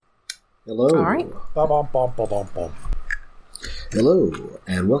Hello. All right. Hello,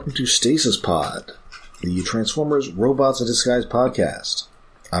 and welcome to Stasis Pod, the Transformers Robots in Disguise podcast.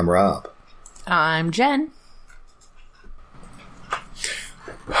 I'm Rob. I'm Jen.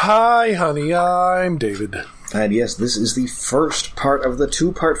 Hi, honey. I'm David. And yes, this is the first part of the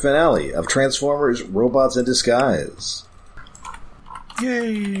two-part finale of Transformers Robots in Disguise.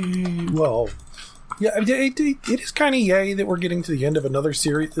 Yay! Well, yeah, it is kind of yay that we're getting to the end of another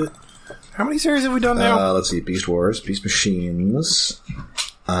series. How many series have we done now? Let's see. Beast Wars, Beast Machines,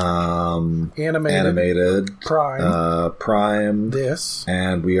 Animated, Prime, this,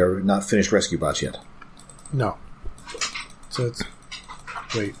 and we are not finished Rescue Bots yet. No. So it's...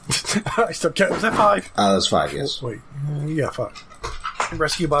 Wait. I still can't... Was that 5? That's 5, yes. Wait. Yeah, 5.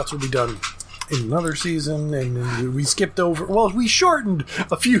 Rescue Bots will be done in another season, and then we skipped over... Well, we shortened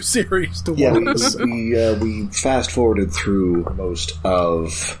a few series to one episode. We fast-forwarded through most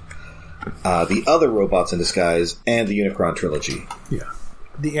of the other Robots in Disguise and the Unicron trilogy. Yeah.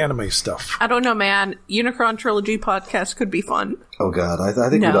 The anime stuff. I don't know, man. Unicron Trilogy podcast could be fun. Oh, God. I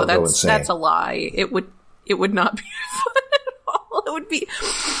think we'd all go insane. That's a lie. It would not be fun at all. It would be...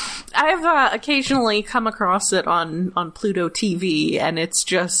 I've occasionally come across it on Pluto TV, and it's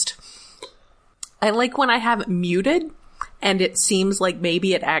just... I like when I have it muted, and it seems like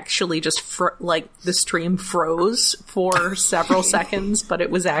maybe it actually just, the stream froze for several seconds, but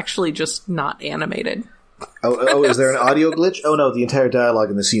it was actually just not animated. Oh, is there an audio glitch? Oh, no, the entire dialogue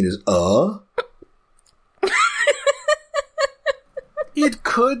in the scene is, It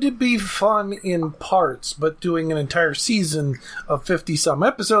could be fun in parts, but doing an entire season of 50-some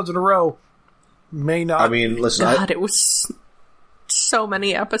episodes in a row may not... I mean, listen... God, it was... so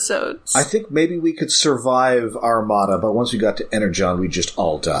many episodes. I think maybe we could survive Armada, but once we got to Energon, we'd just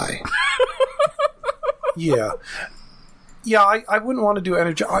all die. Yeah. Yeah, I wouldn't want to do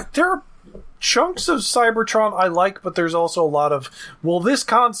Energon. There are chunks of Cybertron I like, but there's also a lot of, well, this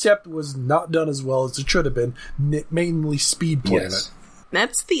concept was not done as well as it should have been, mainly Speed Planet. Yes.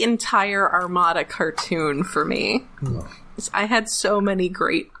 That's the entire Armada cartoon for me. I had so many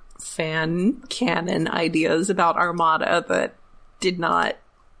great fan canon ideas about Armada that did not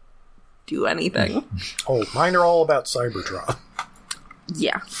do anything. Oh, mine are all about Cybertron.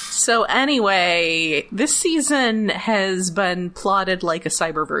 Yeah. So anyway, this season has been plotted like a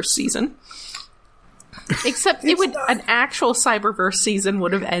Cyberverse season. Except an actual Cyberverse season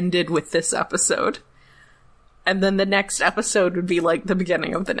would have ended with this episode. And then the next episode would be like the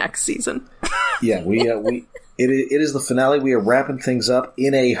beginning of the next season. Yeah, it is the finale. We are wrapping things up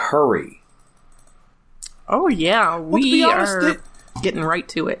in a hurry. Oh yeah, we are getting right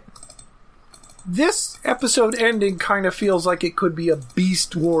to it. This episode ending kind of feels like it could be a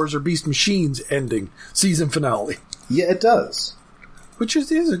Beast Wars or Beast Machines ending season finale. Yeah, it does. Which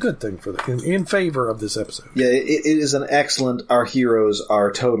is a good thing for in favor of this episode. Yeah, it is an excellent our heroes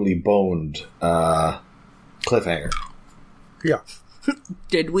are totally boned cliffhanger. Yeah.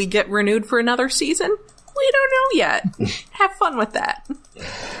 Did we get renewed for another season? We don't know yet. Have fun with that.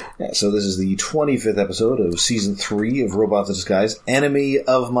 Yeah, so this is the 25th episode of Season 3 of Robots in Disguise, Enemy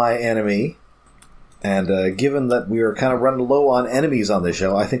of My Enemy. And given that we are kind of running low on enemies on this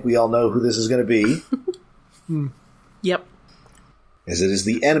show, I think we all know who this is going to be. Yep. As it is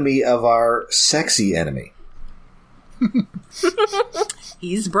the enemy of our sexy enemy.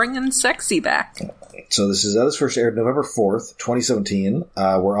 He's bringing sexy back. So this first aired November 4th, 2017.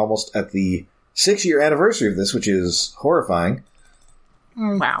 We're almost at the 6-year anniversary of this, which is horrifying.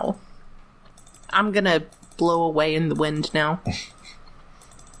 Wow. I'm gonna blow away in the wind now.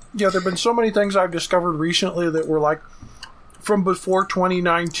 Yeah, there have been so many things I've discovered recently that were like from before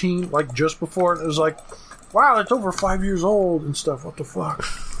 2019, like just before, and it was like, wow, it's over 5 years old and stuff. What the fuck?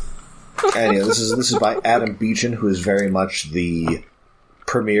 And yeah, this is by Adam Beechin, who is very much the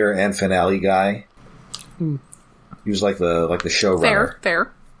premiere and finale guy. He was like the showrunner.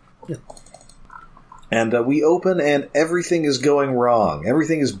 Fair. Yeah. And we open and everything is going wrong.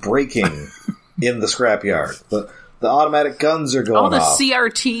 Everything is breaking in the scrapyard. The automatic guns are going off. All the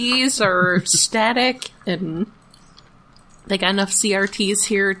CRTs are static, and they got enough CRTs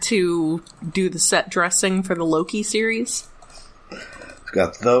here to do the set dressing for the Loki series. They've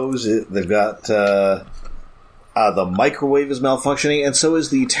got those. They've got the microwave is malfunctioning, and so is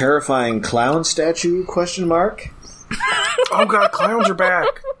the terrifying clown statue, ? Oh god, clowns are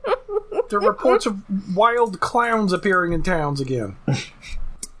back. There are reports of wild clowns appearing in towns again.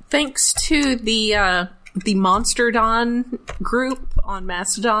 Thanks to the Monsterdon group, on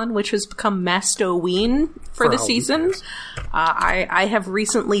Mastodon, which has become Mastoween for the season. I have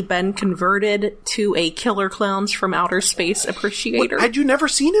recently been converted to a Killer Clowns from Outer Space appreciator. Wait, had you never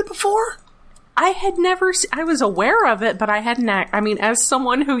seen it before? I had never... I was aware of it, but I hadn't... I mean, as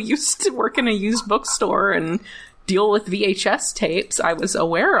someone who used to work in a used bookstore and deal with VHS tapes, I was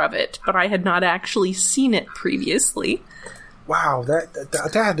aware of it, but I had not actually seen it previously. Wow,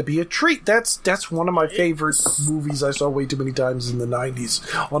 that had to be a treat. That's one of my favorite movies I saw way too many times in the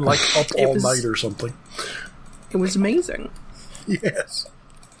 90s on, like, Up All Night or something. It was amazing. Yes.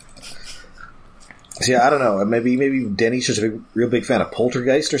 See, I don't know. Maybe Denny's just a real big fan of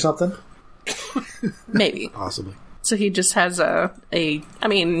Poltergeist or something? Maybe. Possibly. So he just has I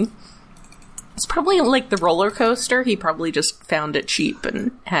mean, it's probably like the roller coaster. He probably just found it cheap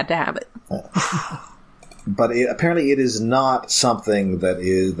and had to have it. But apparently it is not something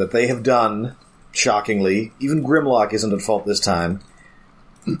that they have done, shockingly. Even Grimlock isn't at fault this time.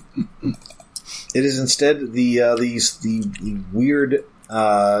 It is instead the weird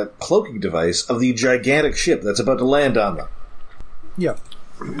cloaking device of the gigantic ship that's about to land on them. Yeah.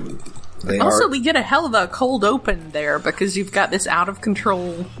 We get a hell of a cold open there because you've got this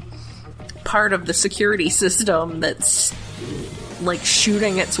out-of-control part of the security system that's, like,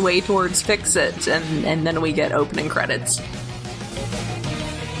 shooting its way towards Fix-It, and then we get opening credits.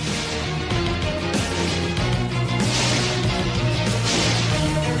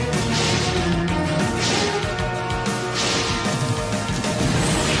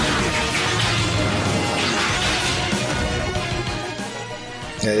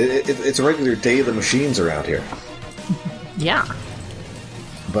 It's a regular Day of the Machines around here. Yeah.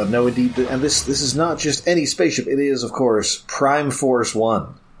 But no, indeed, and this is not just any spaceship. It is, of course, Prime Force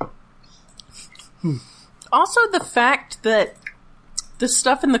 1. Also, the fact that the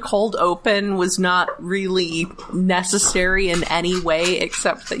stuff in the cold open was not really necessary in any way,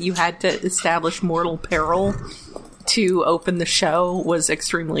 except that you had to establish mortal peril to open the show, was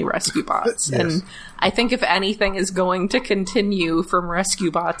extremely Rescue Bots. Yes. And I think if anything is going to continue from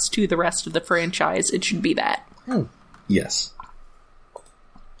Rescue Bots to the rest of the franchise, it should be that. Yes.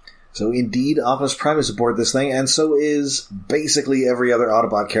 So indeed, Optimus Prime is aboard this thing, and so is basically every other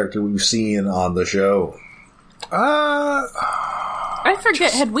Autobot character we've seen on the show. I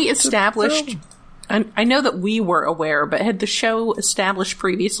forget, had we established... I know that we were aware, but had the show established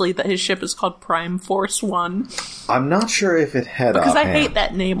previously that his ship is called Prime Force 1? I'm not sure if it had because offhand. I hate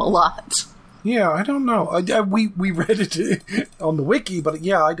that name a lot. Yeah, I don't know. We read it on the wiki, but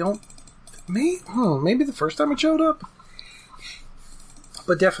yeah, I don't... Maybe the first time it showed up?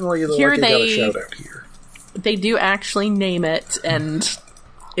 But definitely they got a shout out here. They do actually name it, and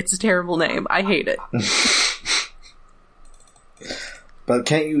it's a terrible name. I hate it. But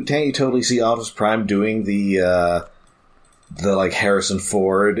can't you totally see Optimus Prime doing the like Harrison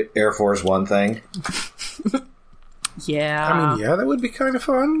Ford Air Force One thing? Yeah. I mean, yeah, that would be kind of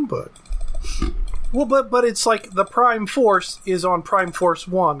fun, but... Well, but it's like the Prime Force is on Prime Force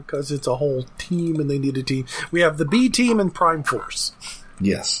 1, because it's a whole team and they need a team. We have the B Team and Prime Force.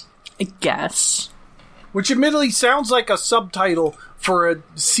 Yes. I guess. Which admittedly sounds like a subtitle for a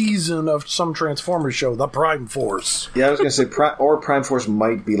season of some Transformers show, The Prime Force. Yeah, I was going to say, Prime Force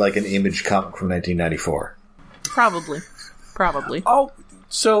might be like an Image comic from 1994. Probably. Oh,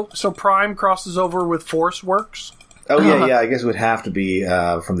 so Prime crosses over with Force Works? Oh, yeah, I guess it would have to be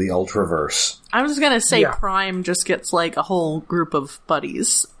from the Ultraverse. I was going to say Prime just gets, like, a whole group of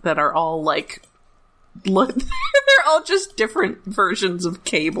buddies that are all, like... they're all just different versions of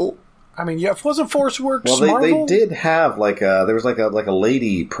Cable. I mean, yeah, if it wasn't Force Works, well, they did have, like, there was, like a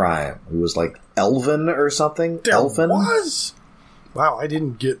lady Prime who was, like, Elven or something. Elfin? Was? Wow, I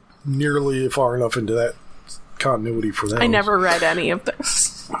didn't get nearly far enough into that continuity for that. I never read any of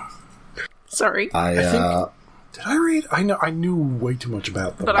this. Sorry. Did I read? I knew way too much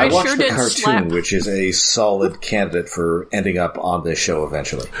about them. But I watched the cartoon, which is a solid candidate for ending up on this show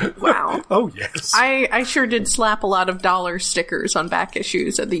eventually. Wow. Oh, yes. I sure did slap a lot of dollar stickers on back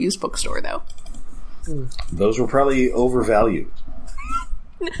issues at the used bookstore, though. Those were probably overvalued.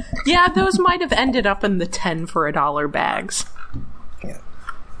 Yeah, those might have ended up in the 10 for $1 bags. Yeah.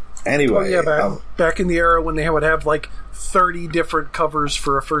 Anyway. Oh, yeah, back in the era when they would have, like, 30 different covers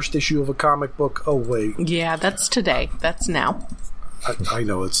for a first issue of a comic book. Oh, wait. Yeah, that's today. That's now. I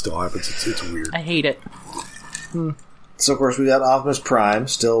know it still happens. It's weird. I hate it. So, of course, we got Optimus Prime,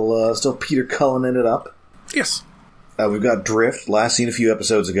 still Peter Cullen it up. Yes. We've got Drift, last seen a few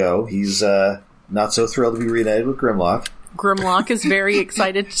episodes ago. He's not so thrilled to be reunited with Grimlock. Grimlock is very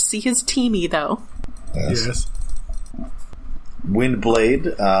excited to see his teamie, though. Yes.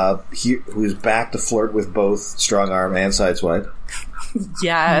 Windblade, who's back to flirt with both Strongarm and Sideswipe.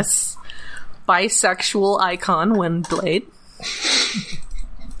 Yes. Bisexual icon Windblade.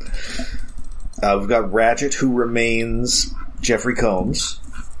 We've got Ratchet, who remains Jeffrey Combs.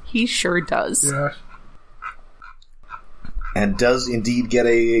 He sure does. Yeah. And does indeed get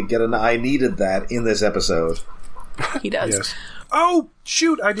an I needed that in this episode. He does. Yes. Oh,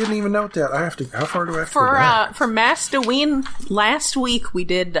 shoot, I didn't even note that. How far do I have to go back? For Mastoween, last week we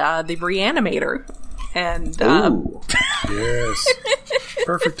did the Reanimator. And Ooh. Yes.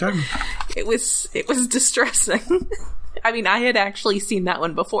 Perfect timing. It was distressing. I mean, I had actually seen that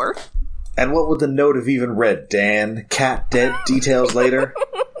one before. And what would the note have even read, Dan? Cat dead, details later?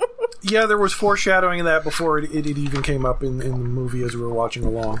 Yeah, there was foreshadowing of that before it even came up in the movie as we were watching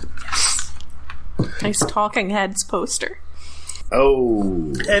along. Nice Talking Heads poster.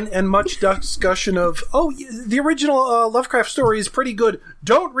 Oh. And much discussion of, the original Lovecraft story is pretty good.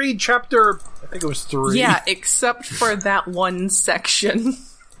 Don't read chapter, I think it was 3. Yeah, except for that one section.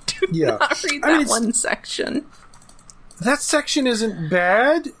 Do not read that one section. That section isn't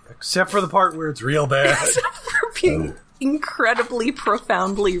bad, except for the part where it's real bad. Except for being incredibly,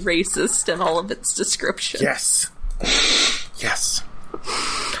 profoundly racist in all of its description. Yes. Yes.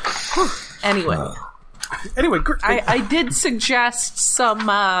 Anyway. Anyway, I did suggest some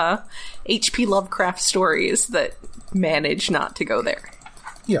H.P. Lovecraft stories that manage not to go there.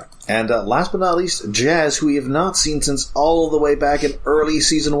 Yeah. And last but not least, Jazz, who we have not seen since all the way back in early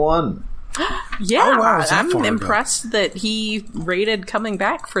season 1. Yeah, oh, wow, I'm impressed that he rated coming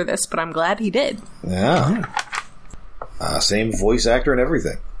back for this, but I'm glad he did. Yeah. Same voice actor and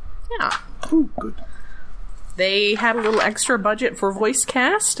everything. Yeah. Ooh, good. They had a little extra budget for voice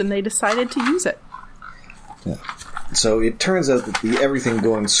cast, and they decided to use it. Yeah. So it turns out that the everything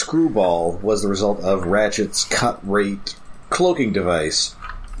going screwball was the result of Ratchet's cut-rate cloaking device,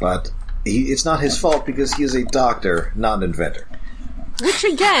 but it's not his fault because he is a doctor, not an inventor. Which,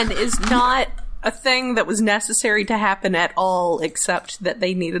 again, is not a thing that was necessary to happen at all, except that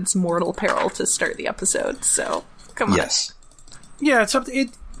they needed some mortal peril to start the episode, so come on. Yes. Yeah,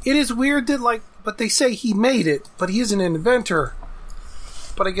 it is weird that, but they say he made it, but he is an inventor.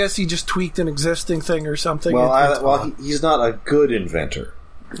 But I guess he just tweaked an existing thing or something. Well, he's not a good inventor.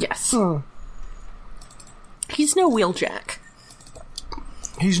 Yes. He's no Wheeljack.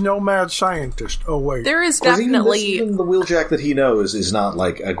 He's no mad scientist. Oh, wait. There is definitely... Even the Wheeljack that he knows is not,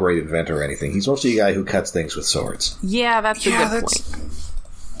 a great inventor or anything. He's mostly a guy who cuts things with swords. Yeah, that's a good point.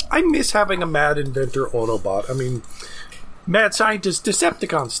 I miss having a mad inventor Autobot. I mean, mad scientist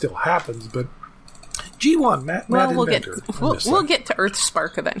Decepticon still happens, but... G1, mad inventor. We'll get to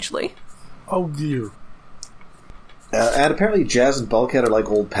Earthspark eventually. Oh, dear. And apparently Jazz and Bulkhead are like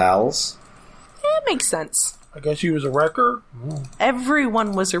old pals. Yeah, it makes sense. I guess he was a wrecker.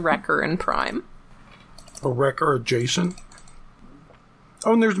 Everyone was a wrecker in Prime. A wrecker adjacent.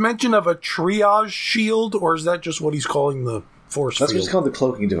 Oh, and there's mention of a triage shield, or is that just what he's calling the force field? That's what he's called, the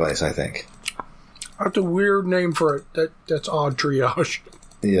cloaking device, I think. That's a weird name for it. That's odd, triage.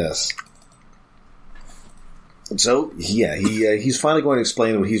 Yes. So, yeah, he's finally going to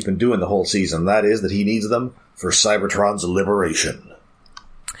explain what he's been doing the whole season. That is that he needs them for Cybertron's liberation.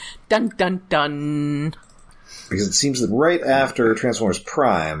 Dun, dun, dun. Because it seems that right after Transformers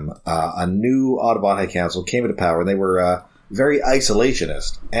Prime, a new Autobot High Council came into power, and they were very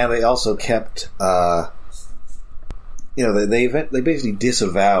isolationist. And they also kept, they basically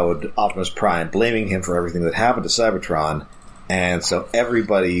disavowed Optimus Prime, blaming him for everything that happened to Cybertron. And so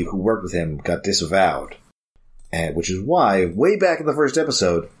everybody who worked with him got disavowed. And which is why, way back in the first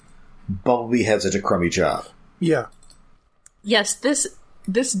episode, Bumblebee had such a crummy job. Yeah. Yes, this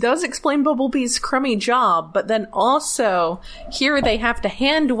does explain Bumblebee's crummy job, but then also, here they have to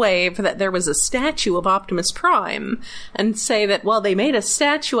hand wave that there was a statue of Optimus Prime, and say that, well, they made a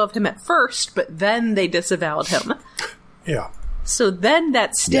statue of him at first, but then they disavowed him. Yeah. So then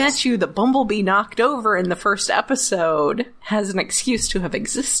that statue that Bumblebee knocked over in the first episode has an excuse to have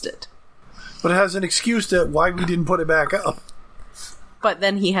existed. But it has an excuse to why we didn't put it back up. But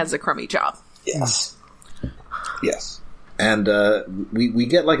then he has a crummy job. Yes. Yes. And we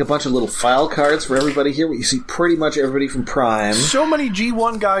get a bunch of little file cards for everybody here. You see pretty much everybody from Prime. So many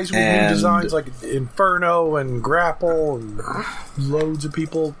G1 guys with new designs like Inferno and Grapple and loads of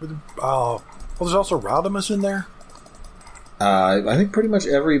people. There's also Rodimus in there. I think pretty much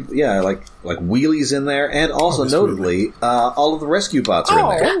like Wheelie's in there, and also notably, all of the rescue bots are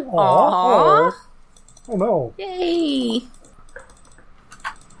in there. Aww. Oh no. Yay.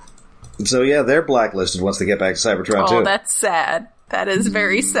 So yeah, they're blacklisted once they get back to Cybertron too. Oh, that's sad. That is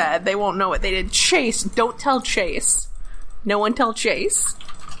very sad. They won't know what they did. Chase, don't tell Chase. No one tell Chase.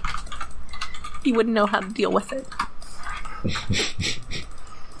 He wouldn't know how to deal with it.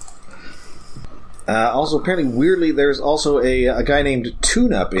 Also, apparently, weirdly, there's also a guy named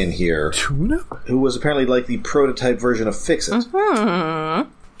Tune-Up in here. Tune-Up? Who was apparently like the prototype version of Fix-It.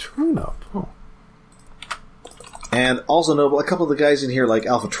 Tune-Up, oh. And also notable, a couple of the guys in here, like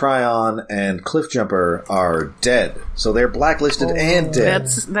Alpha Trion and Cliffjumper, are dead. So they're blacklisted and dead.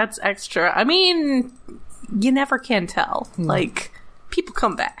 That's extra. I mean, you never can tell. Like, people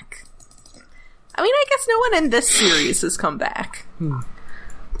come back. I mean, I guess no one in this series has come back.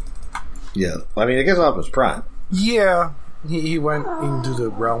 Yeah. I mean, I guess Optimus Prime. Yeah. He went into the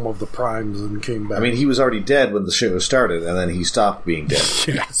realm of the primes and came back. I mean, he was already dead when the show started, and then he stopped being dead.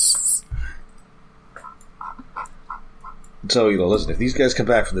 Yes. So, listen, if these guys come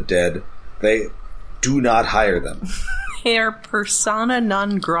back from the dead, they do not hire them. They are persona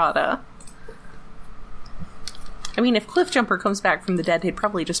non grata. I mean, if Cliffjumper comes back from the dead, he'd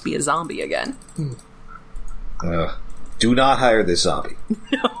probably just be a zombie again. Do not hire this zombie.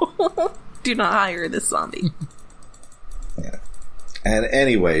 No. Do not hire this zombie. Yeah. And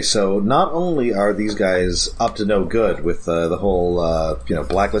anyway, so not only are these guys up to no good with the whole,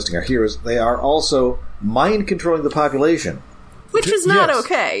 blacklisting our heroes, they are also mind-controlling the population. Which is not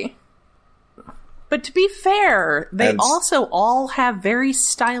okay. But to be fair, they also all have very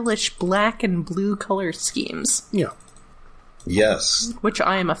stylish black and blue color schemes. Yeah. Yes. Which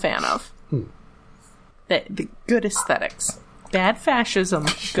I am a fan of. The good aesthetics. Bad fascism,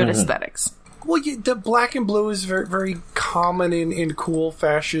 good aesthetics. Well, the black and blue is very, very common in cool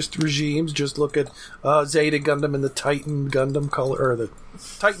fascist regimes. Just look at Zeta Gundam and the Titan Gundam color, or the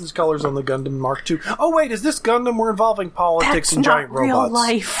Titan's colors on the Gundam Mark II. Oh wait, is this Gundam? We're involving politics and giant robots. Real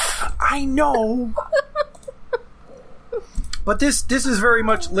life. I know. But this is very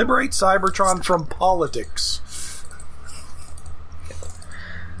much liberate Cybertron from politics.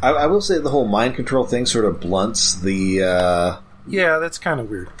 I will say the whole mind control thing sort of blunts the yeah, that's kind of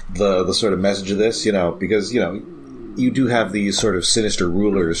weird. The sort of message of this, because you do have these sort of sinister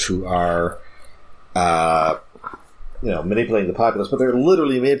rulers who are manipulating the populace, but they're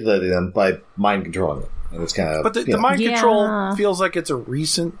literally manipulating them by mind controlling them, and it's kind of. But the mind control feels like it's a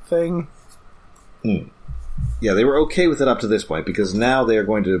recent thing. Yeah, they were okay with it up to this point because now they are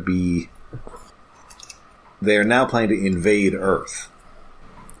going to be. They are now planning to invade Earth.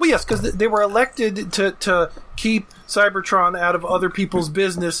 Well, yes, because they were elected to keep Cybertron out of other people's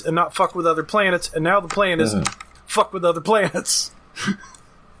business and not fuck with other planets, and now the plan is fuck with other planets.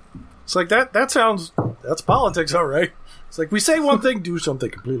 It's like, that's politics, all right. It's like, we say one thing, do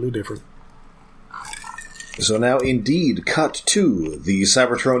something completely different. So now, indeed, cut to the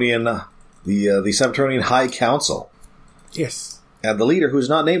Cybertronian, the Cybertronian High Council. Yes. And the leader, who's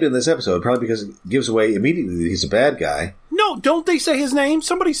not named in this episode, probably because it gives away immediately that he's a bad guy. No, don't they say his name?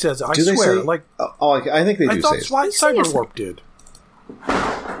 Somebody says it. I swear. I think they do say it. I thought Cyberwarp did.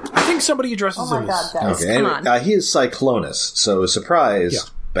 I think somebody addresses him as... guys, okay, anyway, he is Cyclonus, so surprise,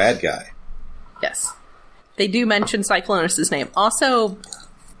 bad guy. Yes. They do mention Cyclonus' name. Also,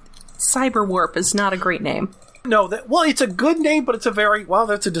 Cyberwarp is not a great name. No, it's a good name, but it's a very... Well,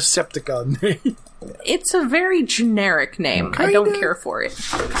 that's a Decepticon name. It's a very generic name. I don't care for it.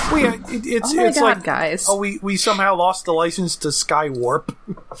 Well, yeah, it's God, like, guys. Oh, we somehow lost the license to Skywarp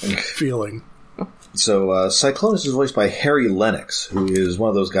feeling. So, Cyclonus is voiced by Harry Lennox, who is one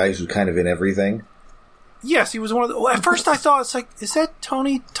of those guys who's kind of in everything. Yes, he was one of the... Well, at first I thought, it's like, is that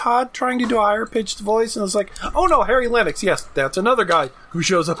Tony Todd trying to do a higher-pitched voice? And I was like, oh no, Harry Lennox, yes, that's another guy who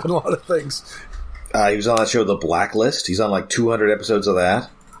shows up in a lot of things. He was on that show, The Blacklist. He's on like 200 episodes of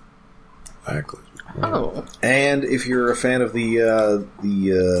that. Blacklist. Oh. And if you're a fan of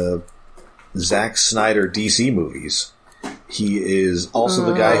the Zack Snyder DC movies, he is also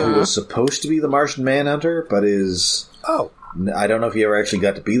the guy who was supposed to be the Martian Manhunter, but is... Oh. I don't know if he ever actually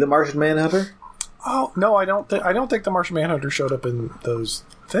got to be the Martian Manhunter. Oh, no, I don't think the Martian Manhunter showed up in those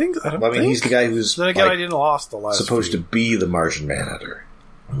things. I mean, he's the guy who's then again, I didn't lost the last supposed to be the Martian Manhunter.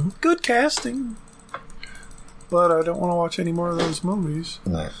 Good casting. But I don't want to watch any more of those movies.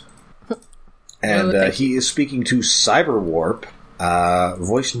 No. And he is speaking to Cyberwarp,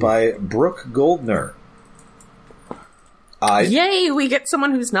 voiced by Brooke Goldner. Yay, we get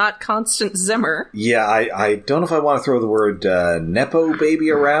someone who's not Constant Zimmer. Yeah, I don't know if I want to throw the word Nepo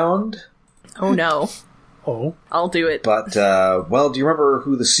baby around. Oh, no. Oh. I'll do it. But, do you remember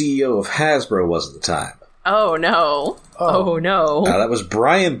who the CEO of Hasbro was at the time? Oh, no. Oh, no. That was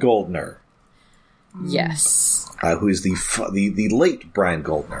Brian Goldner. Yes. Who is the late Brian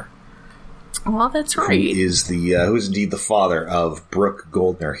Goldner. Well, that's right. Who is indeed the father of Brooke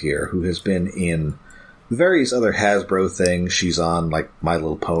Goldner here, who has been in various other Hasbro things. She's on, like, My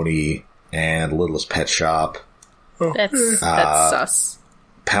Little Pony and Littlest Pet Shop. That's sus.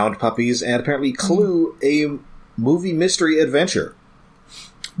 Pound Puppies, and apparently Clue, a movie mystery adventure.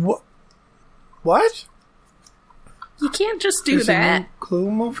 What? What? You can't just do There's a that. new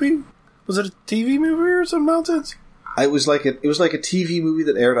Clue movie? Was it a TV movie or some nonsense? It was like a TV movie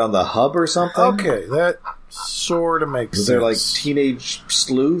that aired on the Hub or something. Okay, that sort of makes sense. They're like teenage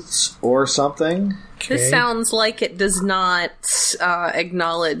sleuths or something. Okay. This sounds like it does not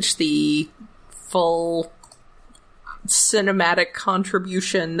acknowledge the full cinematic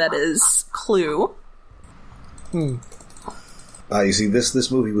contribution that is Clue. You see,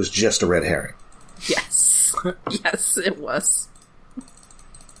 this movie was just a red herring. Yes. Yes, it was.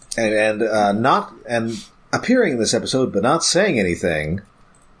 And appearing in this episode but not saying anything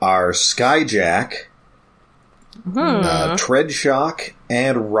are Skyjack, Tread Shock,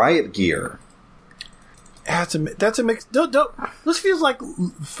 and Riot Gear. That's a mix. This feels like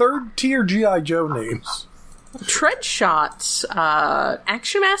third tier G.I. Joe names. Tread Shot,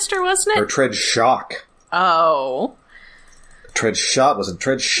 Action Master, wasn't it? Or Tread Shock. Oh. Tread Shot wasn't.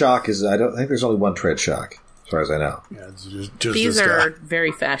 Tread Shock is. I don't think there's only one Tread Shock, as far as I know. Yeah, it's just These this are guy.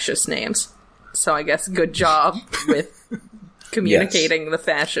 very fascist names. So I guess good job with communicating the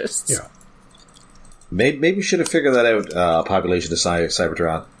fascists. Yeah. Maybe we should have figured that out, population of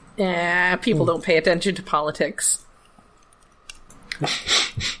Cybertron. Yeah, people don't pay attention to politics.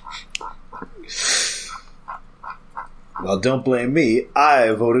 Well, don't blame me.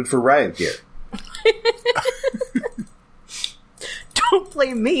 I voted for Riot Gear. Don't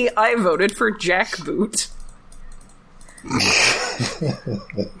blame me, I voted for Jackboot.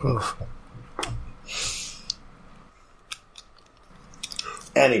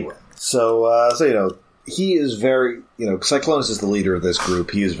 Anyway, so he is very, Cyclonus is the leader of this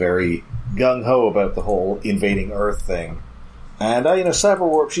group. He is very gung-ho about the whole invading Earth thing. And,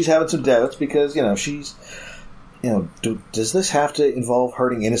 Cyberwarp, she's having some doubts because, she's, does this have to involve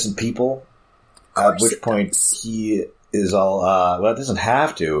hurting innocent people? At which point he is all, it doesn't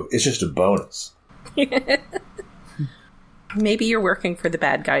have to. It's just a bonus. Maybe you're working for the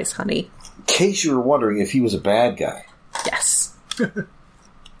bad guys, honey. In case you were wondering if he was a bad guy. Yes.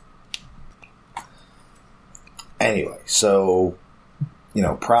 Anyway, so,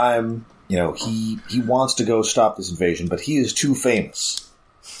 Prime, he wants to go stop this invasion, but he is too famous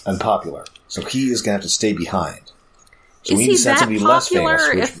and popular, so he is going to have to stay behind. So is we need he to send that somebody less popular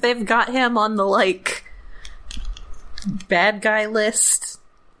famous, if they've got him on the, bad guy list?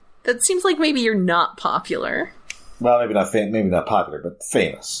 That seems like maybe you're not popular. Well, maybe not popular, but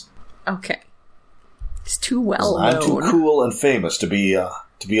famous. Okay. He's too well known. I'm too cool and famous to be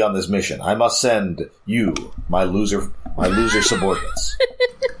on this mission. I must send you, my loser subordinates.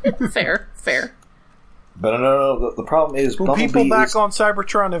 Fair. But no, the problem is Who Bumblebee people back on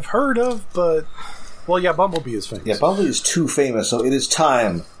Cybertron have heard of, but... Well, yeah, Bumblebee is famous. Yeah, Bumblebee is too famous, so it is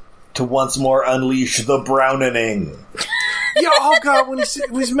time to once more unleash the Browning. Yeah, oh god, when he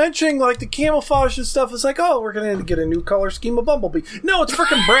was mentioning the camouflage and stuff, it's like, oh, we're going to get a new color scheme of Bumblebee. No, it's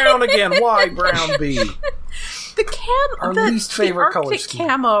freaking brown again. Why brown bee? Our least favorite color Arctic scheme.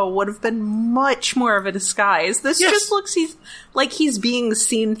 camo would have been much more of a disguise. This just looks like he's being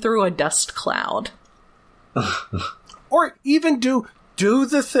seen through a dust cloud. Or even do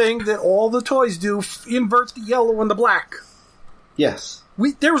the thing that all the toys do, invert the yellow and the black. Yes.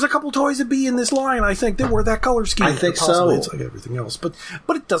 There was a couple toys that be in this line, I think, that were that color scheme. I think Possibly so. It's like everything else, but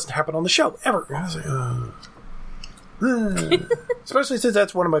it doesn't happen on the show ever. I was like, especially since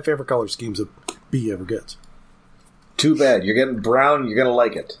that's one of my favorite color schemes that B ever gets. Too bad. You're getting brown. You're going to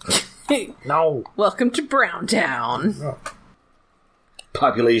like it. No. Welcome to Browntown. No.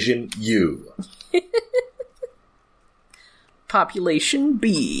 Population U. Population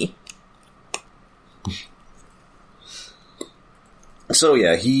B. So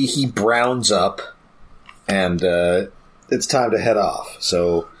yeah, he browns up, and it's time to head off.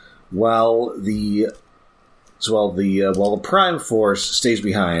 So while the Prime Force stays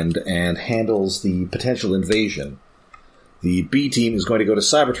behind and handles the potential invasion, the B team is going to go to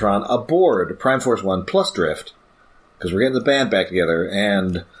Cybertron aboard Prime Force 1 plus Drift, because we're getting the band back together.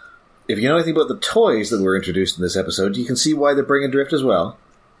 And if you know anything about the toys that were introduced in this episode, you can see why they're bringing Drift as well.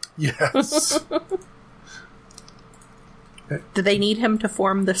 Yes. Do they need him to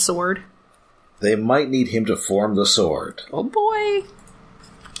form the sword? They might need him to form the sword. Oh boy.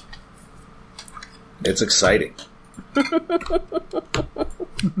 It's exciting.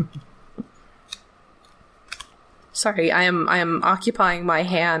 Sorry, I am occupying my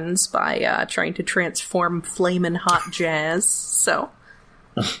hands by trying to transform Flamin' Hot Jazz, so...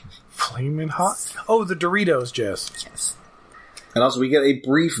 Flamin' Hot? Oh, the Doritos, Jess. Yes. And also, we get a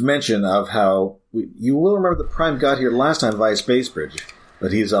brief mention of how... you will remember that Prime got here last time via Space Bridge.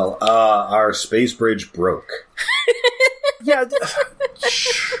 But he's all, our space bridge broke. Yeah,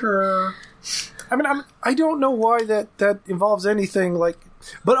 sure. I mean, I don't know why that involves anything like...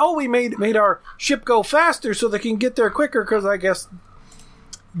 But, we made our ship go faster so they can get there quicker, because I guess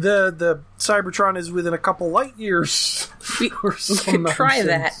the Cybertron is within a couple light years. We could try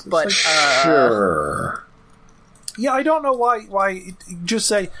that, but... Sure. Yeah, I don't know why just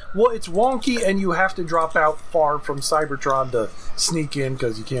say, well, it's wonky and you have to drop out far from Cybertron to sneak in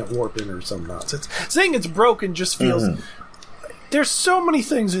because you can't warp in or some nonsense. Saying it's broken just feels... There's so many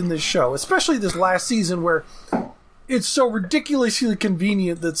things in this show, especially this last season, where it's so ridiculously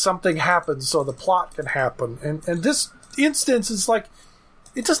convenient that something happens so the plot can happen. And this instance is like,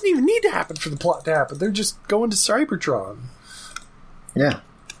 it doesn't even need to happen for the plot to happen. They're just going to Cybertron. Yeah.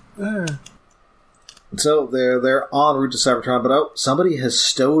 So they're en route to Cybertron, but somebody has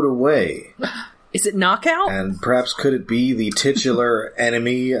stowed away. Is it Knockout? And perhaps could it be the titular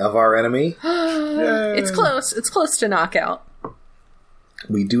enemy of our enemy? It's close. It's close to Knockout.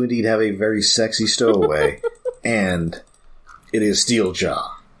 We do indeed have a very sexy stowaway, and it is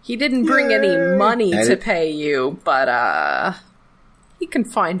Steeljaw. He didn't bring any money to pay you, but he can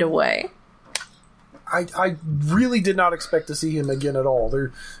find a way. I really did not expect to see him again at all.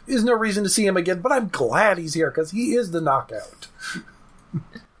 There is no reason to see him again, but I'm glad he's here, because he is the Knockout.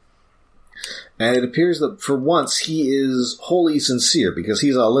 And it appears that for once he is wholly sincere, because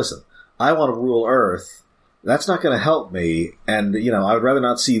he's all, listen, I want to rule Earth. That's not going to help me, and, I would rather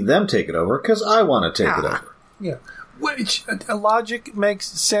not see them take it over, because I want to take it over. Yeah. Which, logic makes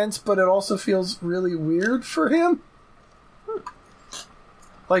sense, but it also feels really weird for him.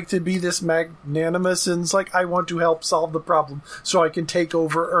 Like, to be this magnanimous, and it's like, I want to help solve the problem, so I can take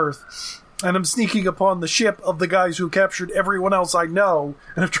over Earth. And I'm sneaking upon the ship of the guys who captured everyone else I know,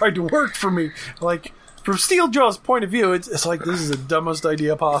 and have tried to work for me. Like... From Steeljaw's point of view, it's like, this is the dumbest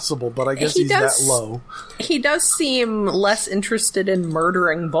idea possible, but I guess he's that low. He does seem less interested in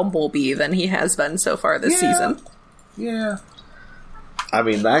murdering Bumblebee than he has been so far this season. Yeah. I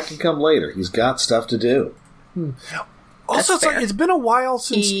mean, that can come later. He's got stuff to do. Also, it's been a while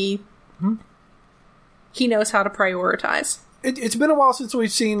since... He knows how to prioritize. It's been a while since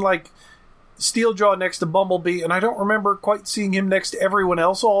we've seen, like, Steeljaw next to Bumblebee, and I don't remember quite seeing him next to everyone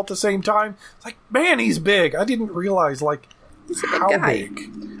else all at the same time. Like, man, he's big. I didn't realize, like, he's a big how guy. big.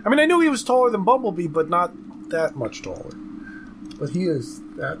 I mean, I knew he was taller than Bumblebee, but not that much taller. But he is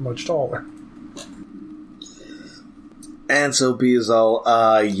that much taller. And so B is all,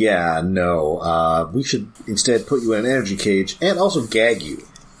 we should instead put you in an energy cage and also gag you.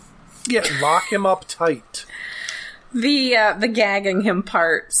 Yeah, lock him up tight. The gagging him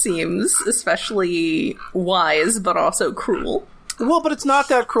part seems especially wise, but also cruel. Well, but it's not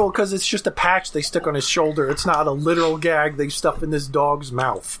that cruel, because it's just a patch they stick on his shoulder. It's not a literal gag they stuff in this dog's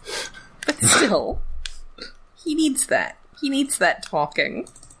mouth. But still, he needs that. He needs that talking.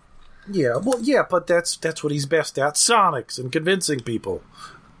 Yeah, but that's what he's best at, sonics and convincing people.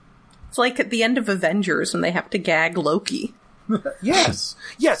 It's like at the end of Avengers when they have to gag Loki. Yes,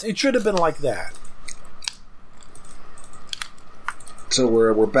 it should have been like that. So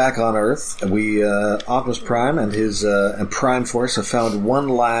we're back on Earth, and Optimus Prime and his and Prime Force have found one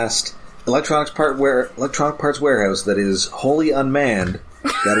last electronic parts warehouse that is wholly unmanned.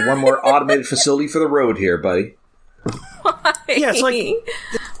 Got one more automated facility for the road here, buddy. Why? Yeah, it's like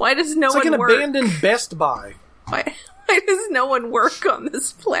why does no one work? It's like an abandoned Best Buy. Why does no one work on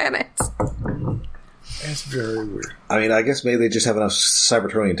this planet? That's very weird. I mean, I guess maybe they just have enough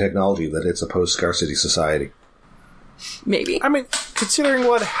Cybertronian technology that it's a post-scarcity society. Maybe. I mean, considering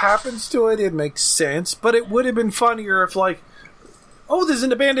what happens to it, it makes sense, but it would have been funnier if, like, oh, there's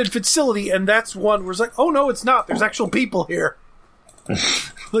an abandoned facility, and that's one where it's like, oh, no, it's not. There's actual people here.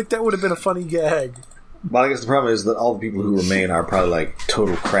 Like, that would have been a funny gag. But I guess the problem is that all the people who remain are probably, like,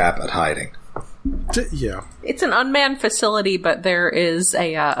 total crap at hiding. Yeah. It's an unmanned facility, but there is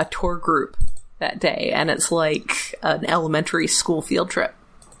a tour group that day, and it's like an elementary school field trip.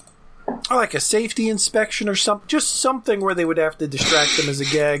 Or like a safety inspection or something. Just something where they would have to distract them as a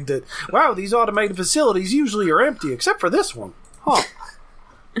gag that, wow, these automated facilities usually are empty, except for this one. Huh.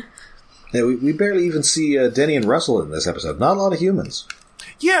 Yeah, we barely even see Denny and Russell in this episode. Not a lot of humans.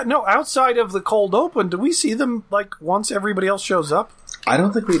 Yeah, no, outside of the cold open, do we see them, like, once everybody else shows up? I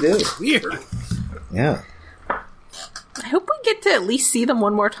don't think we do. Weird. Yeah. I hope we get to at least see them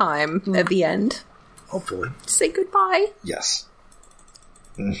one more time at the end. Hopefully. Say goodbye. Yes.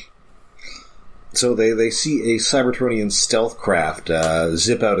 So they see a Cybertronian stealth craft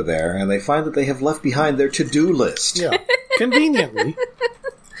zip out of there, and they find that they have left behind their to-do list. Yeah, conveniently.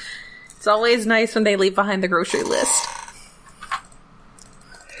 It's always nice when they leave behind the grocery list.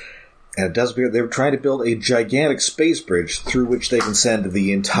 And it does appear they're trying to build a gigantic space bridge through which they can send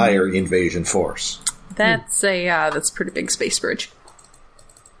the entire invasion force. That's that's a pretty big space bridge.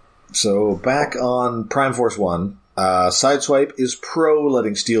 So back on Prime Force 1, Sideswipe is pro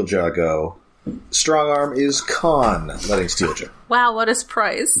letting Steeljaw go. Strongarm is con letting Steeljaw Wow, what a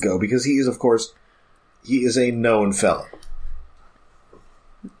surprise. go, because he is, of course, he is a known felon.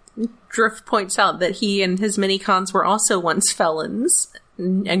 Drift points out that he and his mini-cons were also once felons,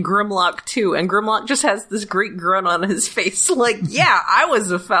 and Grimlock too, and Grimlock just has this great grin on his face, like, yeah, I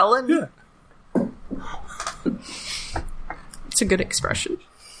was a felon. Yeah. It's a good expression.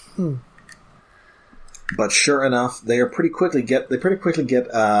 But sure enough, they pretty quickly get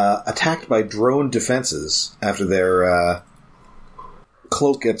attacked by drone defenses after their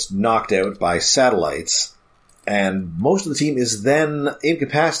cloak gets knocked out by satellites, and most of the team is then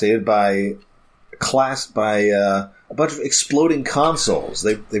incapacitated by a bunch of exploding consoles.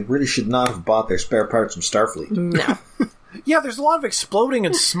 They really should not have bought their spare parts from Starfleet. No. Yeah, there's a lot of exploding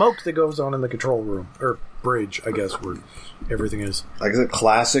and smoke that goes on in the control room. Or bridge, I guess, where everything is. Like the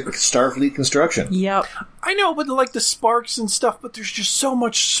classic Starfleet construction. Yep. I know, but like the sparks and stuff, but there's just so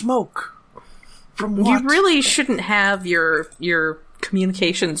much smoke. From what? You really shouldn't have your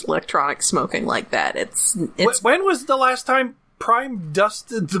communications electronics smoking like that. It's When was the last time Prime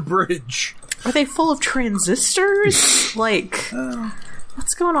dusted the bridge? Are they full of transistors? Like,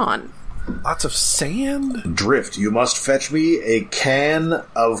 what's going on? Lots of sand? Drift, you must fetch me a can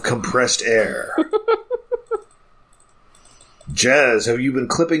of compressed air. Jazz, have you been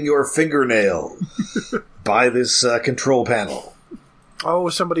clipping your fingernail by this control panel? Oh,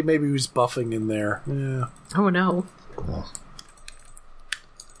 somebody maybe was buffing in there. Yeah. Oh no.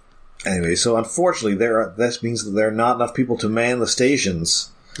 Anyway, so unfortunately, this means that there are not enough people to man the stations.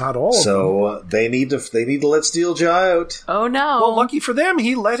 Not all. So they need to let Steeljaw out. Oh no. Well, lucky for them,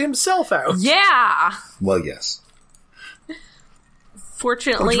 he let himself out. Yeah. Well, yes.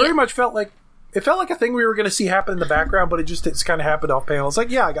 Fortunately, Which very much felt like a thing we were going to see happen in the background, but it's kind of happened off panel. It's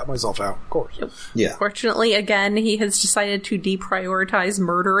like, yeah, I got myself out, of course. Yep. Yeah. Fortunately, again, he has decided to deprioritize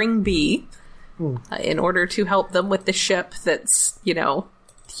murdering B in order to help them with the ship that's,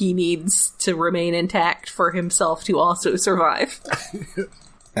 he needs to remain intact for himself to also survive.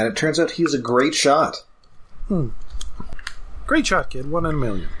 And it turns out he's a great shot. Great shot, kid. 1 in a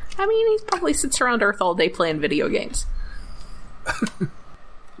million. I mean, he probably sits around Earth all day playing video games.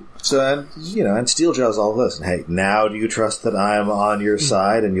 So, and Steeljaw's all this. And hey, now do you trust that I'm on your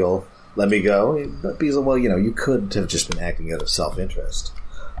side and you'll let me go? But because, well, you could have just been acting out of self-interest.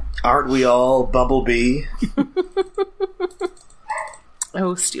 Aren't we all, Bumblebee?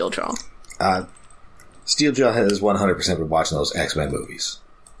 Oh, Steeljaw. Steeljaw has 100% been watching those X-Men movies.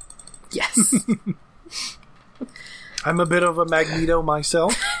 Yes. I'm a bit of a Magneto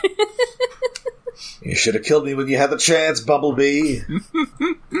myself. You should have killed me when you had the chance, Bumblebee.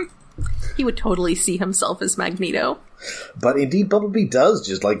 He would totally see himself as Magneto. But indeed, Bumblebee does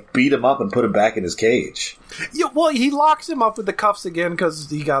just, beat him up and put him back in his cage. Yeah, well, he locks him up with the cuffs again because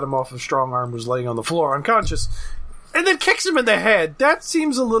he got him off of Strongarm, was laying on the floor unconscious, and then kicks him in the head. That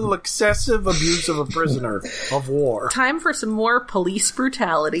seems a little excessive abuse of a prisoner of war. Time for some more police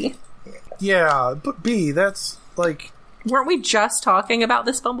brutality. Yeah, but B, that's like... Weren't we just talking about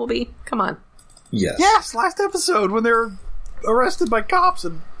this, Bumblebee? Come on. Yes. Yes, last episode when they were arrested by cops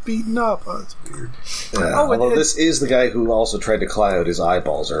and beaten up. Oh, that's weird. Although this is the guy who also tried to claw out his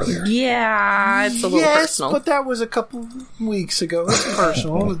eyeballs earlier. Yeah, it's a little personal. But that was a couple weeks ago. It's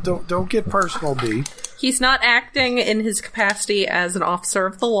personal. Don't get personal, B. He's not acting in his capacity as an officer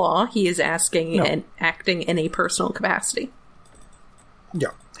of the law. He is acting in a personal capacity. Yeah.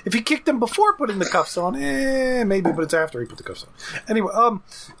 If he kicked him before putting the cuffs on, maybe, but it's after he put the cuffs on. Anyway,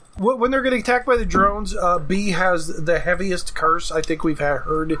 when they're getting attacked by the drones, B has the heaviest curse I think we've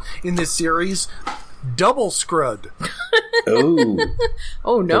heard in this series. Double scrud. Oh.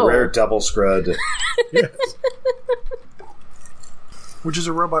 Oh, no. The rare double scrud. Yes. Which is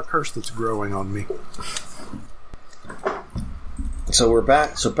a robot curse that's growing on me. So we're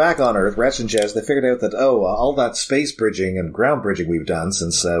back. So back on Earth, Ratchet and Jazz, they figured out that all that space bridging and ground bridging we've done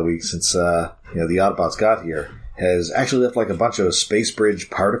since the Autobots got here has actually left a bunch of space bridge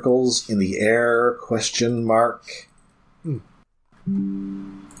particles in the air? ?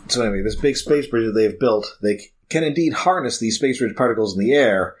 So anyway, this big space bridge that they've built, they can indeed harness these space bridge particles in the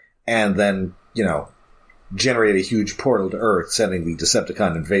air and then generate a huge portal to Earth, sending the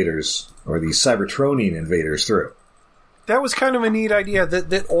Decepticon invaders, or the Cybertronian invaders, through. That was kind of a neat idea,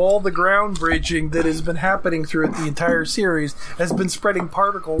 that all the ground bridging that has been happening throughout the entire series has been spreading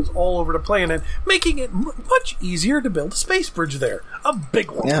particles all over the planet, making it much easier to build a space bridge there. A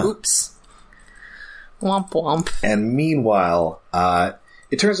big one. Yeah. Oops. Womp womp. And meanwhile,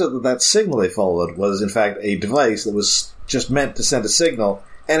 it turns out that signal they followed was, in fact, a device that was just meant to send a signal,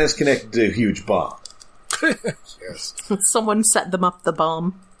 and is connected to a huge bomb. Yes. Someone set them up the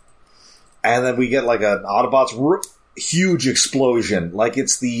bomb. And then we get like an Autobots huge explosion, like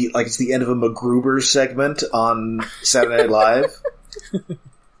it's the end of a MacGruber segment on Saturday Night Live.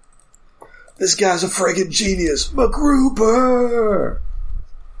 This guy's a friggin' genius, MacGruber.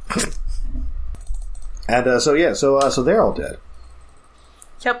 And so they're all dead.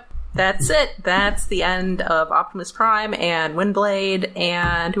 Yep, that's it. That's the end of Optimus Prime and Windblade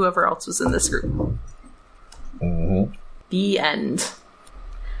and whoever else was in this group. Mm-hmm. The end.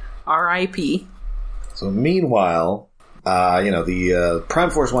 R.I.P. So meanwhile, the Prime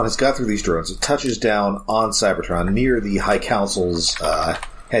Force One has got through these drones. It touches down on Cybertron near the High Council's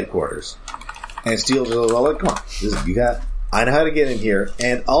headquarters. And Steel goes, well, come on, I know how to get in here.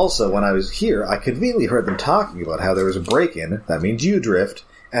 And also, when I was here, I conveniently heard them talking about how there was a break-in. That means you drift,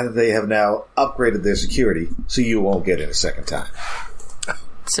 and that they have now upgraded their security, so you won't get in a second time.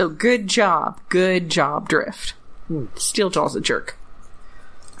 So good job, Drift. Steeljaw's a jerk.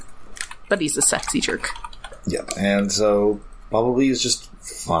 But he's a sexy jerk. Yep, and so Bumblebee is just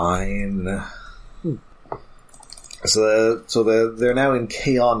fine. So they're now in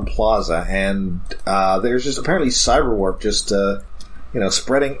Kaon Plaza, and there's just apparently Cyberwarp just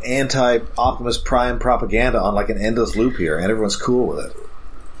spreading anti-Optimus Prime propaganda on like an endless loop here, and everyone's cool with it.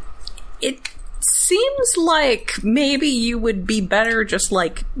 It seems like maybe you would be better just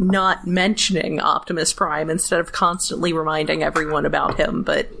like not mentioning Optimus Prime instead of constantly reminding everyone about him,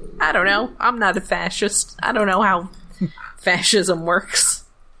 but I don't know. I'm not a fascist. I don't know how fascism works.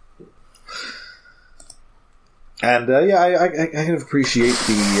 And I kind of appreciate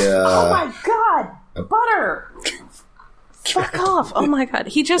the oh my god! Butter! Fuck off! Oh my god.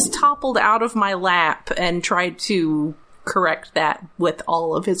 He just toppled out of my lap and tried to correct that with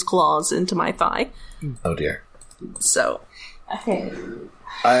all of his claws into my thigh. Oh dear. So, okay.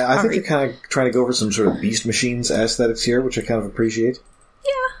 I think they're kind of trying to go for some sort of Beast Machines aesthetics here, which I kind of appreciate.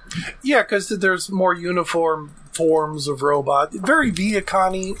 Yeah. Yeah, because there's more uniform forms of robot. Very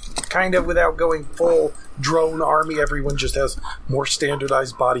Viacon-y, kind of, without going full drone army. Everyone just has more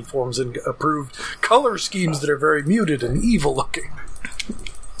standardized body forms and approved color schemes that are very muted and evil looking.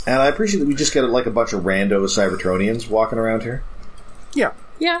 And I appreciate that we just get like a bunch of rando Cybertronians walking around here. Yeah.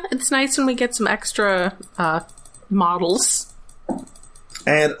 Yeah, it's nice when we get some extra models.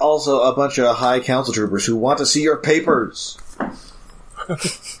 And also a bunch of High Council troopers who want to see your papers.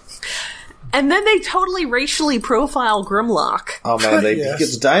 And then they totally racially profile Grimlock. Oh man, he Yes.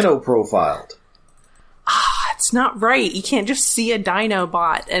 gets dino profiled. It's not right. You can't just see a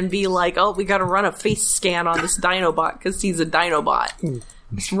Dinobot and be like, oh, we gotta run a face scan on this Dinobot because he's a Dinobot.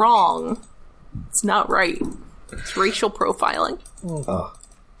 It's wrong. It's not right. It's racial profiling. Oh.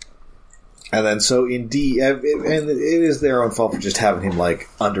 And then, so indeed, and it is their own fault for just having him, like,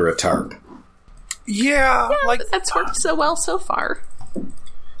 under a tarp. Yeah, like that's worked so well so far.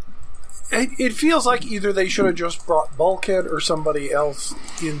 it feels like either they should have just brought Bulkhead or somebody else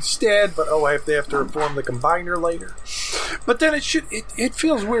instead, but they have to reform the Combiner later. But then it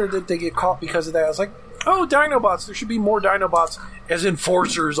feels weird that they get caught because of that. It's like, oh, Dinobots, there should be more Dinobots as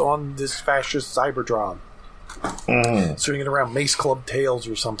enforcers on this fascist Cybertron. Swinging around Mace Club tails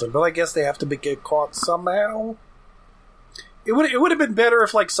or something, but I guess they have to get caught somehow. It would have been better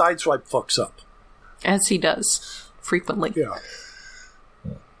if, like, Sideswipe fucks up. As he does frequently. Yeah.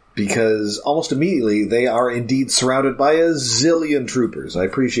 Because almost immediately they are indeed surrounded by a zillion troopers. I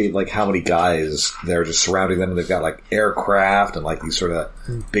appreciate like how many guys they're just surrounding them, and they've got like aircraft and like these sort of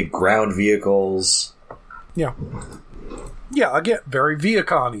big ground vehicles. Yeah. Yeah, again, very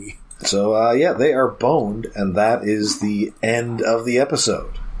Viacon-y. So they are boned, and that is the end of the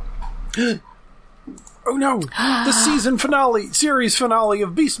episode. Oh no! The series finale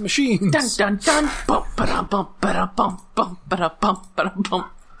of Beast Machines. Dun dun dun. Bum ba bum ba bum bum ba bum ba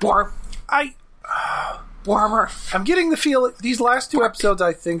bum. Warmer. I'm getting the feel these last two episodes,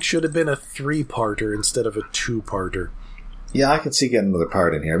 I think, should have been a 3-parter instead of a 2-parter. Yeah, I can see getting another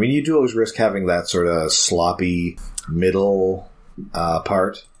part in here. I mean, you do always risk having that sort of sloppy middle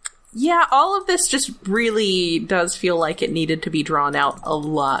part. Yeah, all of this just really does feel like it needed to be drawn out a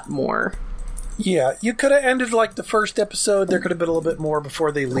lot more. Yeah, you could have ended like the first episode. There could have been a little bit more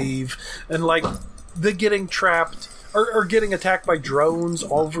before they leave, and like the getting trapped or getting attacked by drones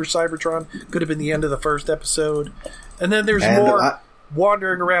all over Cybertron could have been the end of the first episode. And then there's more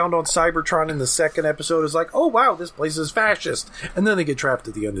wandering around on Cybertron in the second episode. Is like, oh wow, this place is fascist. And then they get trapped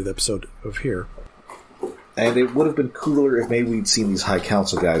at the end of the episode of here. And it would have been cooler if maybe we'd seen these High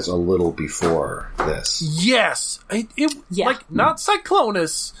Council guys a little before this. Yes. Like, not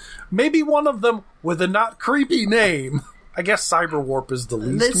Cyclonus. Maybe one of them with a not creepy name. I guess Cyberwarp is the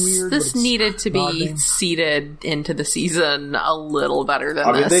least weird. This needed to be seeded into the season a little better than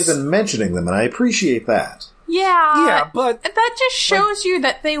this. I mean, they've been mentioning them, and I appreciate that. Yeah, but that just shows you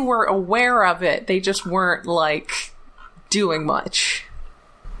that they were aware of it. They just weren't, like, doing much.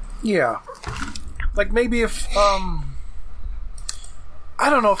 Yeah. Like, maybe if, I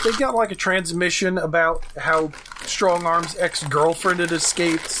don't know, if they got, like, a transmission about how Strong Arm's ex-girlfriend had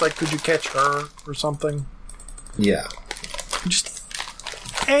escaped, it's like, could you catch her or something? Yeah. Just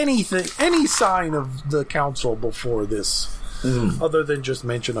anything, any sign of the council before this, other than just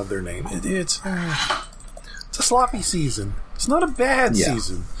mention of their name. It's a sloppy season. It's not a bad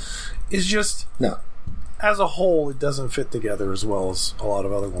season. It's just, as a whole, it doesn't fit together as well as a lot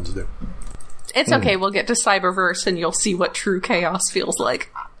of other ones do. It's okay, we'll get to Cyberverse and you'll see what true chaos feels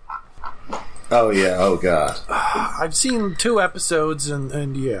like. Oh, yeah. Oh, God. I've seen 2 episodes,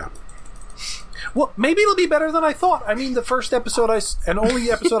 and yeah. Well, maybe it'll be better than I thought. I mean, the first episode and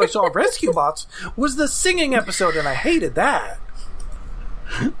only episode I saw of Rescue Bots was the singing episode, and I hated that.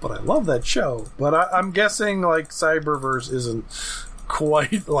 But I love that show. But I'm guessing, like, Cyberverse isn't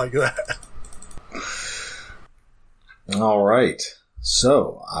quite like that. All right.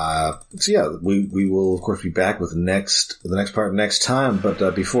 So yeah, we will of course be back with the next part next time.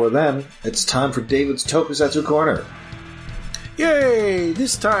 But before then, it's time for David's Tokusatsu Corner. Yay!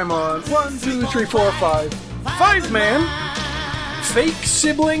 This time on 1, 2, 3, 4, 5. 5-man fake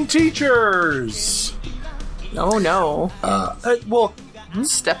sibling teachers. Oh no. Well,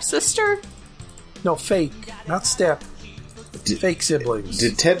 stepsister? No, fake, not step. Fake siblings.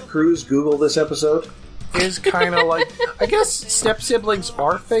 Did Ted Cruz Google this episode? Is kind of like, I guess step siblings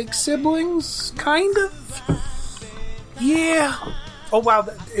are fake siblings, kind of. Yeah. Oh wow,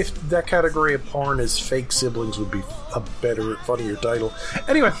 if that category of porn is fake siblings would be a better, funnier title.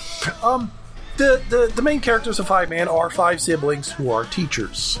 Anyway, the main characters of 5-Man are 5 siblings who are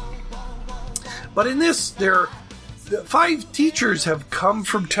teachers. But in this, 5 teachers have come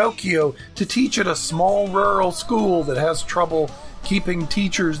from Tokyo to teach at a small rural school that has trouble keeping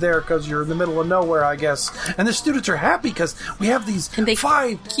teachers there because you're in the middle of nowhere, I guess. And the students are happy because we have these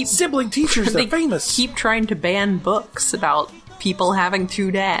 5 sibling teachers. They're famous. Keep trying to ban books about people having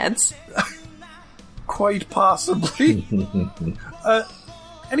 2 dads. Quite possibly.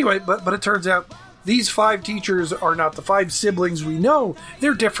 Anyway, but it turns out these 5 teachers are not the 5 siblings we know.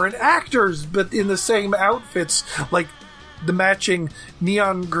 They're different actors, but in the same outfits, like the matching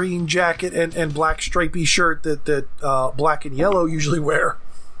neon green jacket and black stripy shirt that black and yellow usually wear.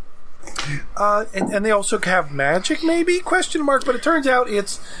 And they also have magic, maybe? Question mark. But it turns out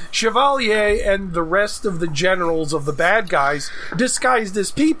it's Chevalier and the rest of the generals of the bad guys disguised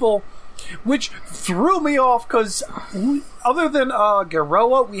as people, which threw me off because other than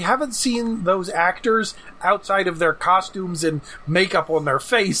Garoa, we haven't seen those actors outside of their costumes and makeup on their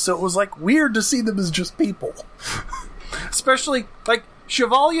face, so it was like weird to see them as just people. Especially, like,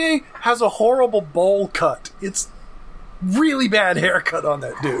 Chevalier has a horrible bowl cut. It's really bad haircut on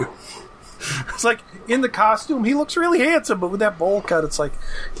that dude. It's like, in the costume, he looks really handsome, but with that bowl cut, it's like,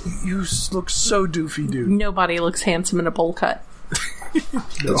 you look so doofy, dude. Nobody looks handsome in a bowl cut.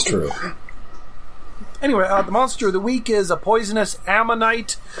 That's true. Anyway, the monster of the week is a poisonous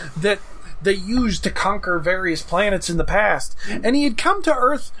ammonite that they used to conquer various planets in the past. And he had come to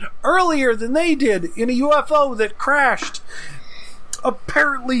Earth earlier than they did in a UFO that crashed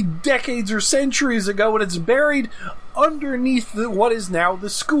apparently decades or centuries ago, and it's buried underneath what is now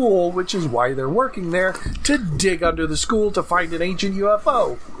the school, which is why they're working there, to dig under the school to find an ancient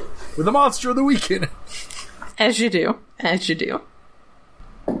UFO with a monster of the week in it. As you do. As you do.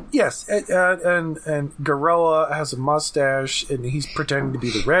 Yes, and Garoa has a mustache, and he's pretending to be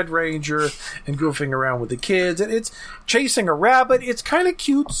the Red Ranger and goofing around with the kids, and it's chasing a rabbit. It's kind of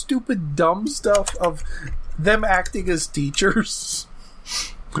cute, stupid, dumb stuff of them acting as teachers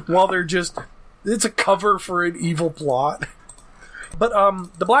while they're just... It's a cover for an evil plot. But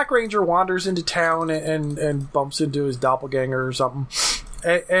the Black Ranger wanders into town and bumps into his doppelganger or something,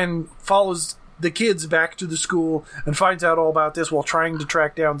 and follows the kids back to the school and finds out all about this while trying to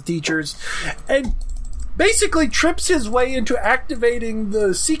track down the teachers, and basically trips his way into activating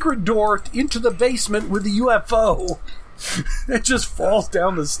the secret door into the basement with the UFO. It just falls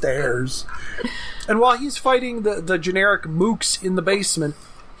down the stairs. And while he's fighting the generic mooks in the basement,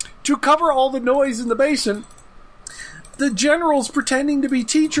 to cover all the noise in the basement, the generals pretending to be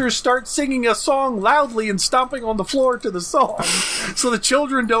teachers start singing a song loudly and stomping on the floor to the song. So the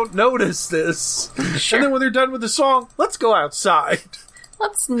children don't notice this. Sure. And then when they're done with the song, let's go outside.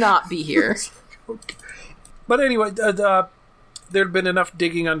 Let's not be here. Okay. But anyway, there'd been enough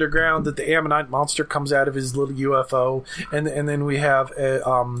digging underground that the Ammonite monster comes out of his little UFO, and then we have a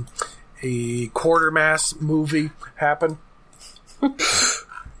Quartermass movie happen.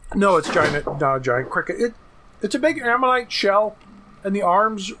 No, it's not a giant cricket. It's a big Ammonite shell, and the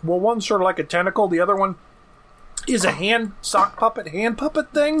arms, well, one's sort of like a tentacle, the other one is a hand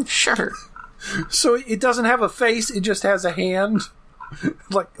puppet thing. Sure. So it doesn't have a face, it just has a hand.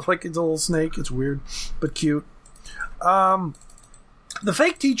 like it's a little snake. It's weird, but cute. The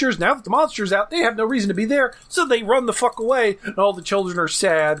fake teachers, now that the monster's out, they have no reason to be there, so they run the fuck away, and all the children are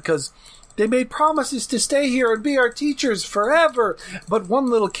sad because they made promises to stay here and be our teachers forever, but one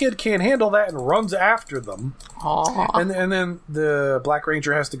little kid can't handle that and runs after them. Aww. And then the Black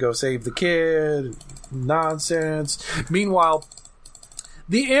Ranger has to go save the kid. Nonsense. Meanwhile,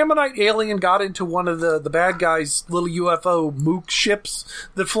 the Ammonite alien got into one of the bad guys' little UFO mook ships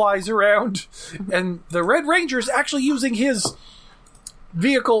that flies around, and the Red Ranger's actually using his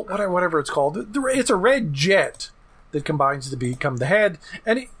vehicle, whatever it's called. It's a red jet that combines to become the head,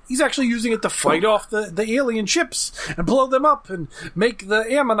 and he's actually using it to fight off the alien ships and blow them up and make the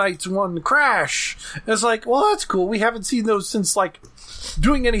Ammonites one crash. And it's like, well, that's cool. We haven't seen those since, like,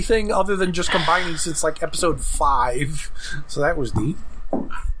 doing anything other than just combining since, like, episode 5. So that was neat.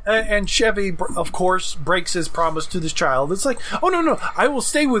 And Chevy, of course, breaks his promise to this child. It's like, oh, no, I will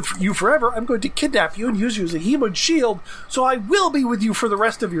stay with you forever. I'm going to kidnap you and use you as a human shield, so I will be with you for the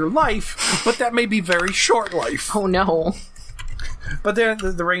rest of your life, but that may be very short life. Oh, no. But then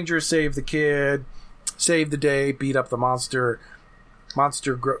the Rangers save the kid, save the day, beat up the monster.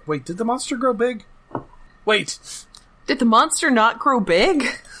 Wait, did the monster grow big? Wait. Did the monster not grow big?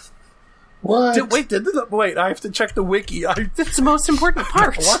 What? Wait, I have to check the wiki. That's the most important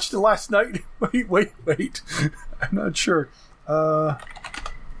part. I watched it last night. Wait. I'm not sure. You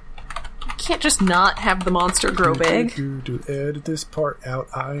can't just not have the monster grow big. Edit this part out.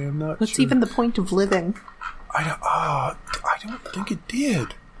 I am not What's sure. even the point of living? I don't think it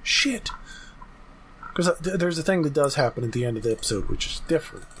did. Shit. Because there's a thing that does happen at the end of the episode, which is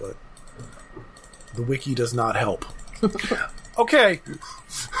different, but the wiki does not help. Okay.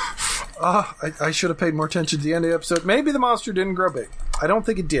 I should have paid more attention to the end of the episode. Maybe the monster didn't grow big. I don't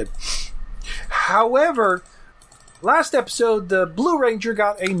think it did. However, last episode, the Blue Ranger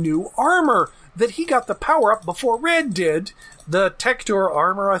got a new armor that he got the power-up before Red did. The Tector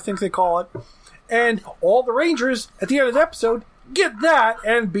armor, I think they call it. And all the Rangers, at the end of the episode, get that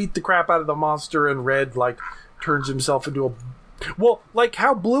and beat the crap out of the monster, and Red, like, turns himself into a... Well, like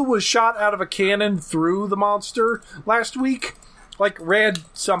how Blue was shot out of a cannon through the monster last week, like Red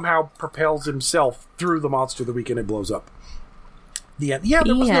somehow propels himself through the monster the weekend it blows up. The end. Yeah,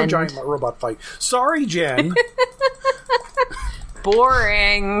 there was no giant robot fight. Sorry, Jen.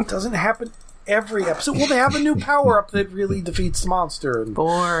 Boring. Doesn't happen every episode. Well, they have a new power-up that really defeats the monster. And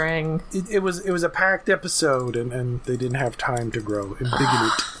boring. It was a packed episode, and they didn't have time to grow and biggin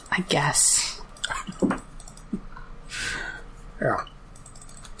it. I guess. Yeah.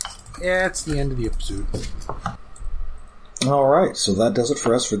 It's the end of the episode. Alright, so that does it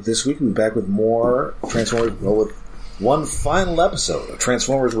for us for this week. We'll be back with more Transformers, with one final episode of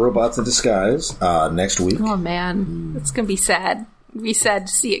Transformers Robots in Disguise next week. Oh man, it's gonna be sad. It'll be sad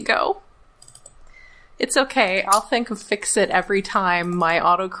to see it go. It's okay, I'll think of fix it every time my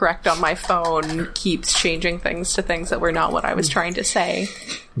autocorrect on my phone keeps changing things to things that were not what I was trying to say.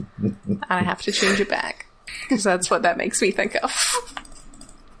 And I have to change it back. Because that's what that makes me think of.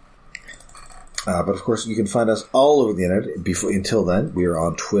 But of course, you can find us all over the internet. Until then, we are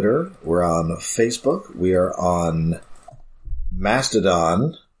on Twitter, we're on Facebook, we are on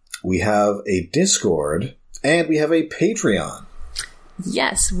Mastodon, we have a Discord, and we have a Patreon.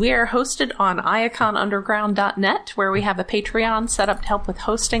 Yes, we are hosted on iaconunderground.net, where we have a Patreon set up to help with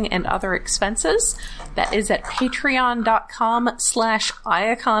hosting and other expenses. That is at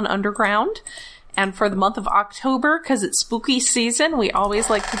patreon.com/iaconunderground. And for the month of October, because it's spooky season, we always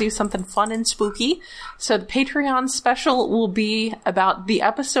like to do something fun and spooky. So the Patreon special will be about the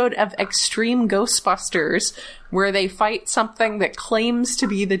episode of Extreme Ghostbusters, where they fight something that claims to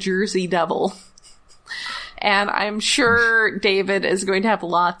be the Jersey Devil. And I'm sure David is going to have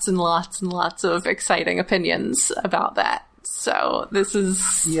lots and lots and lots of exciting opinions about that. So this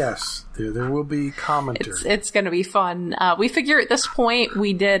is... Yes, there will be commentary. It's going to be fun. We figure at this point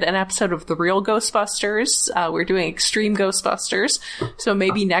we did an episode of The Real Ghostbusters. We're doing Extreme Ghostbusters. So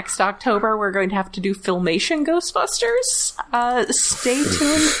maybe next October we're going to have to do Filmation Ghostbusters. Stay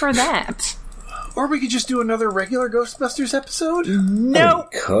tuned for that. Or we could just do another regular Ghostbusters episode. No!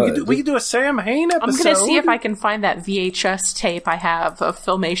 We could do a Sam Hain episode. I'm going to see if I can find that VHS tape I have of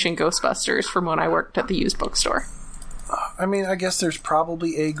Filmation Ghostbusters from when I worked at the used bookstore. I mean, I guess there's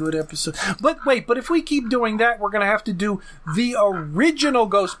probably a good episode. But if we keep doing that, we're going to have to do the original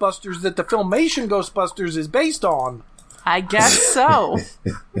Ghostbusters that the Filmation Ghostbusters is based on. I guess so.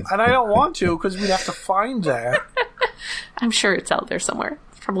 And I don't want to, because we'd have to find that. I'm sure it's out there somewhere.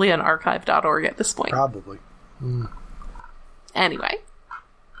 Probably on archive.org at this point. Probably. Anyway,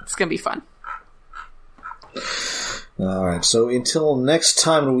 it's going to be fun. All right, so until next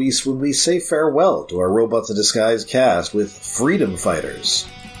time when we say farewell to our Robots in Disguise cast with Freedom Fighters.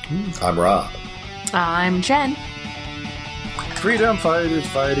 I'm Rob. I'm Jen. Freedom Fighters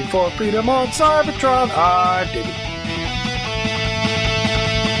fighting for freedom on Cybertron. I'm David.